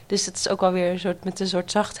 Dus dat is ook alweer met een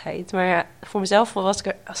soort zachtheid. Maar voor mezelf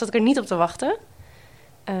zat ik er niet op te wachten.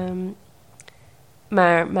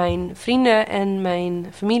 Maar mijn vrienden en mijn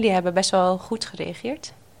familie hebben best wel goed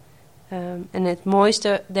gereageerd. En het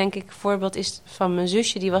mooiste, denk ik, voorbeeld is van mijn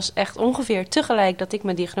zusje. Die was echt ongeveer tegelijk dat ik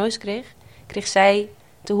mijn diagnose kreeg zij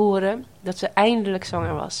te horen dat ze eindelijk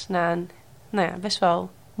zwanger was. Na een best wel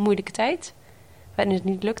moeilijke tijd, waarin het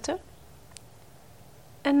niet lukte.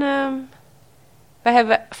 En wij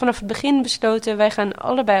hebben vanaf het begin besloten, wij gaan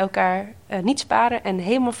allebei elkaar niet sparen en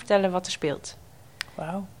helemaal vertellen wat er speelt.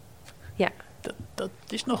 Wauw. Ja. Dat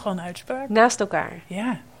is nogal een uitspraak. Naast elkaar.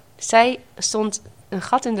 Ja. Zij stond een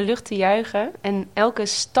gat in de lucht te juichen en elke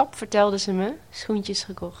stap vertelde ze me, schoentjes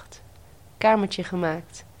gekocht, kamertje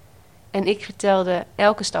gemaakt. En ik vertelde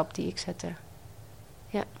elke stap die ik zette.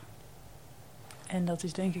 Ja. En dat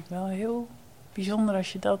is denk ik wel heel bijzonder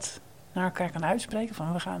als je dat naar elkaar kan uitspreken.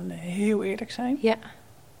 Van we gaan heel eerlijk zijn. Ja.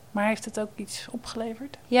 Maar heeft het ook iets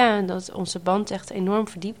opgeleverd? Ja, en dat onze band echt enorm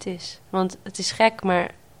verdiept is. Want het is gek,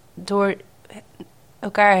 maar door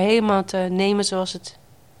elkaar helemaal te nemen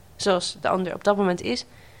zoals de ander op dat moment is,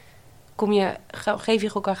 geef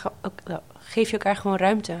je elkaar gewoon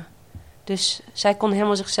ruimte. Dus zij kon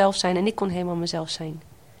helemaal zichzelf zijn en ik kon helemaal mezelf zijn.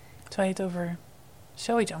 Terwijl je het over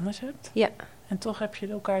zoiets anders hebt. Ja. En toch heb je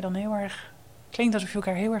elkaar dan heel erg... Klinkt alsof je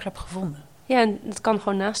elkaar heel erg hebt gevonden. Ja, en dat kan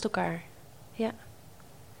gewoon naast elkaar. Ja.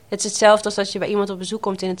 Het is hetzelfde als dat je bij iemand op bezoek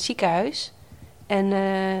komt in het ziekenhuis. En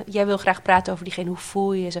jij wil graag praten over diegene, hoe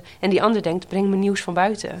voel je je zo. En die ander denkt, breng me nieuws van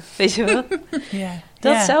buiten. Weet je wel? Ja.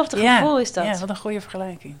 Datzelfde gevoel is dat. Ja, wat een goede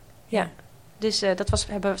vergelijking. Ja. Dus zo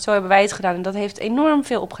hebben wij het gedaan. En dat heeft enorm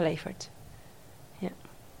veel opgeleverd. Ja.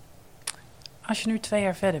 Als je nu 2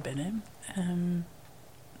 jaar verder bent, hè,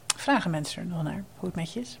 vragen mensen er nog naar hoe het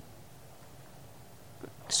met je is?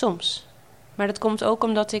 Soms. Maar dat komt ook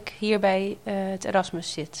omdat ik hier bij het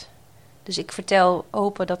Erasmus zit. Dus ik vertel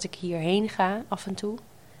open dat ik hierheen ga af en toe.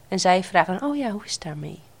 En zij vragen, oh ja, hoe is het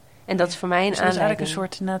daarmee? En dat is voor mij een aanleiding. Dat is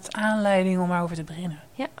eigenlijk een soort aanleiding om erover te beginnen.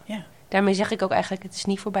 Ja. Ja. Daarmee zeg ik ook eigenlijk, het is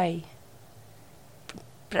niet voorbij.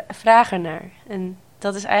 Vraag ernaar. En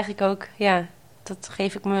dat is eigenlijk ook, ja, dat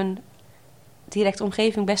geef ik mijn directe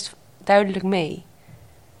omgeving best duidelijk mee.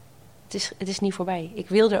 Het is niet voorbij. Ik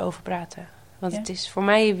wil erover praten. Want het is voor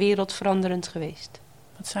mij wereldveranderend geweest.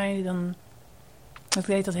 Wat zou je dan... Ik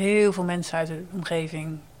weet dat heel veel mensen uit de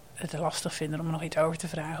omgeving het lastig vinden om er nog iets over te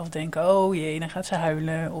vragen. Of denken, oh jee, dan gaat ze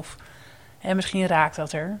huilen. Of misschien raakt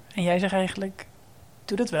dat er. En jij zegt eigenlijk,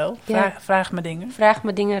 doe dat wel. Vraag me dingen. Vraag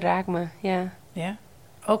me dingen, raak me, ja. Ja,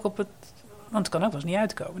 ook op het... Want het kan ook wel eens niet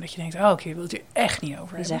uitkomen. Dat je denkt, oh, ik wil het hier echt niet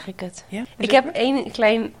over hebben. Dan zeg ik het. Ja? Ik heb één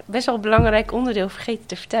klein, best wel belangrijk onderdeel vergeten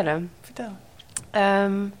te vertellen. Vertel.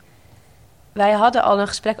 Wij hadden al een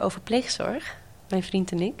gesprek over pleegzorg, mijn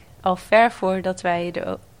vriend en ik. Al ver voordat wij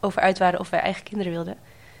erover uit waren of wij eigen kinderen wilden.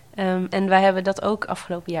 En wij hebben dat ook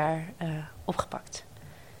afgelopen jaar opgepakt.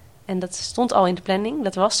 En dat stond al in de planning.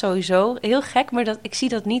 Dat was sowieso heel gek, maar ik zie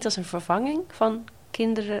dat niet als een vervanging van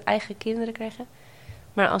eigen kinderen krijgen.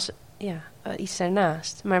 Maar als iets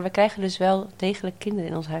daarnaast. Maar we krijgen dus wel degelijk kinderen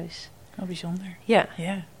in ons huis. Oh, bijzonder. Ja.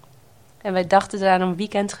 Ja. En wij dachten eraan om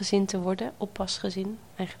weekendgezin te worden. Oppasgezin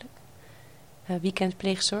eigenlijk.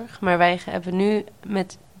 Weekendpleegzorg. Maar wij hebben nu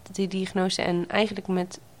met die diagnose en eigenlijk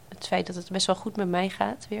met het feit dat het best wel goed met mij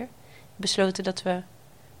gaat weer, besloten dat we,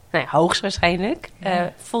 hoogstwaarschijnlijk,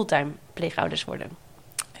 fulltime pleegouders worden.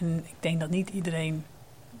 En ik denk dat niet iedereen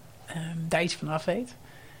daar iets van af weet.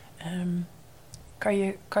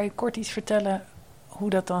 Kan je kort iets vertellen hoe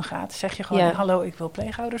dat dan gaat? Zeg je gewoon, hallo, ik wil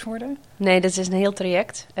pleegouders worden? Nee, dat is een heel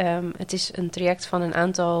traject. Het is een traject van een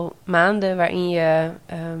aantal maanden waarin je...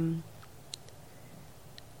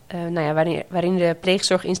 waarin de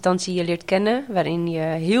pleegzorginstantie je leert kennen. Waarin je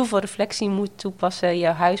heel veel reflectie moet toepassen. Je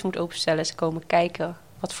huis moet openstellen. Ze komen kijken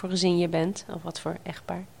wat voor gezin je bent. Of wat voor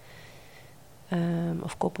echtpaar.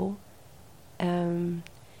 Of koppel.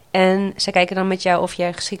 En ze kijken dan met jou of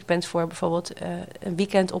jij geschikt bent voor bijvoorbeeld een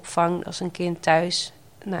weekendopvang. Als een kind thuis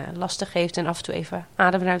lastig heeft en af en toe even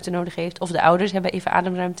ademruimte nodig heeft. Of de ouders hebben even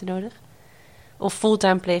ademruimte nodig. Of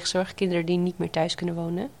fulltime pleegzorg. Kinderen die niet meer thuis kunnen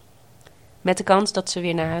wonen. Met de kans dat ze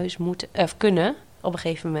weer naar huis moeten, kunnen op een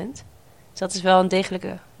gegeven moment. Dus dat is wel een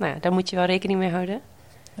degelijke... daar moet je wel rekening mee houden.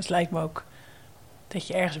 Het lijkt me ook dat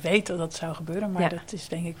je ergens weet dat dat zou gebeuren. Maar dat is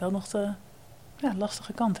denk ik wel nog de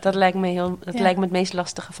lastige kant. Dat lijkt me lijkt me het meest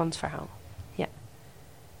lastige van het verhaal. Ja.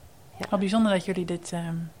 Wel bijzonder dat jullie dit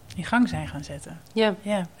in gang zijn gaan zetten. Ja.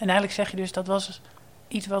 En eigenlijk zeg je dus, dat was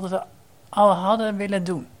iets wat we al hadden willen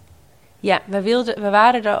doen. Ja, we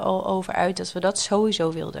waren er al over uit dat we dat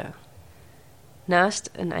sowieso wilden. Naast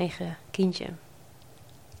een eigen kindje.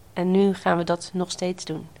 En nu gaan we dat nog steeds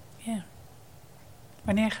doen. Ja.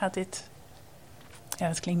 Wanneer gaat dit Ja,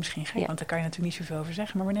 dat klinkt misschien gek, Ja. want daar kan je natuurlijk niet zoveel over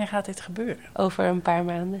zeggen. Maar wanneer gaat dit gebeuren? Over een paar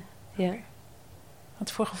maanden. Ja.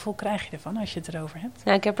 Wat voor gevoel krijg je ervan als je het erover hebt?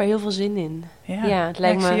 Nou, ik heb er heel veel zin in. Ja, het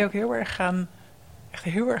lijkt ik me... zie je ook echt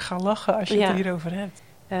heel erg gaan lachen als je het hierover hebt.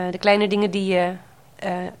 De kleine dingen die je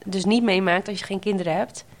dus niet meemaakt als je geen kinderen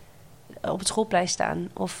hebt. Op het schoolplein staan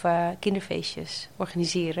of kinderfeestjes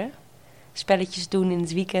organiseren. Spelletjes doen in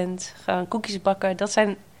het weekend. Gewoon koekjes bakken.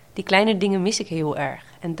 Die kleine dingen mis ik heel erg.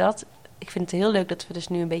 En ik vind het heel leuk dat we dus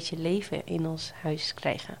nu een beetje leven in ons huis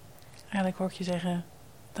krijgen. Eigenlijk hoor ik je zeggen,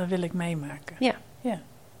 dat wil ik meemaken. Ja.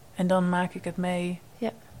 En dan maak ik het mee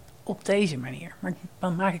op deze manier. Maar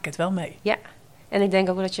dan maak ik het wel mee. Ja. En ik denk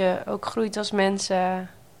ook dat je ook groeit als mens.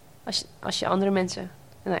 Als je andere mensen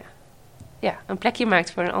een plekje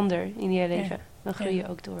maakt voor een ander in je leven. Dan groei je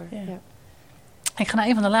ook door. Ja. Ja. Ik ga naar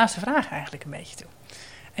een van de laatste vragen eigenlijk een beetje toe.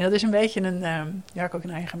 En dat is een beetje ik ook een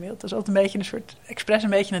eigen mail. Dat is altijd een beetje een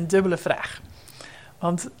beetje een dubbele vraag.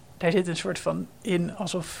 Want daar zit een soort van in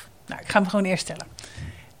alsof... Nou, ik ga hem gewoon eerst stellen.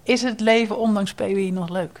 Is het leven ondanks POI nog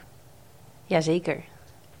leuk? Jazeker.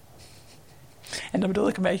 En dat bedoel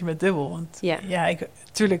ik een beetje met dubbel. Want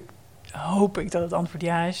natuurlijk hoop ik dat het antwoord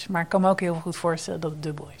ja is. Maar ik kan me ook heel goed voorstellen dat het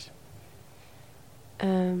dubbel is.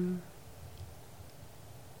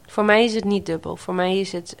 Voor mij is het niet dubbel. Voor mij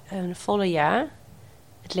is het een volle ja.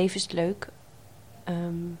 Het leven is leuk.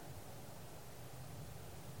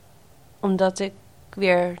 Omdat ik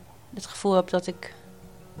weer het gevoel heb dat ik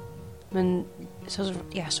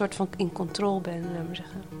soort van in controle ben, laat maar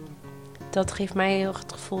zeggen. Dat geeft mij heel erg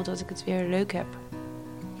het gevoel dat ik het weer leuk heb.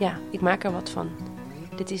 Ja, ik maak er wat van.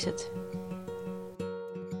 Dit is het.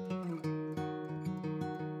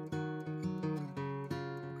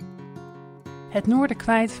 Het Noorden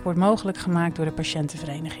kwijt wordt mogelijk gemaakt door de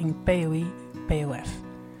patiëntenvereniging POI-POF.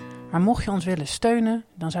 Maar mocht je ons willen steunen,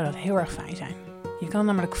 dan zou dat heel erg fijn zijn. Je kan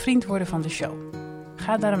namelijk vriend worden van de show.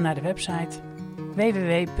 Ga daarom naar de website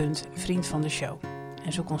www.vriendvandeshow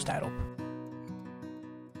en zoek ons daarop.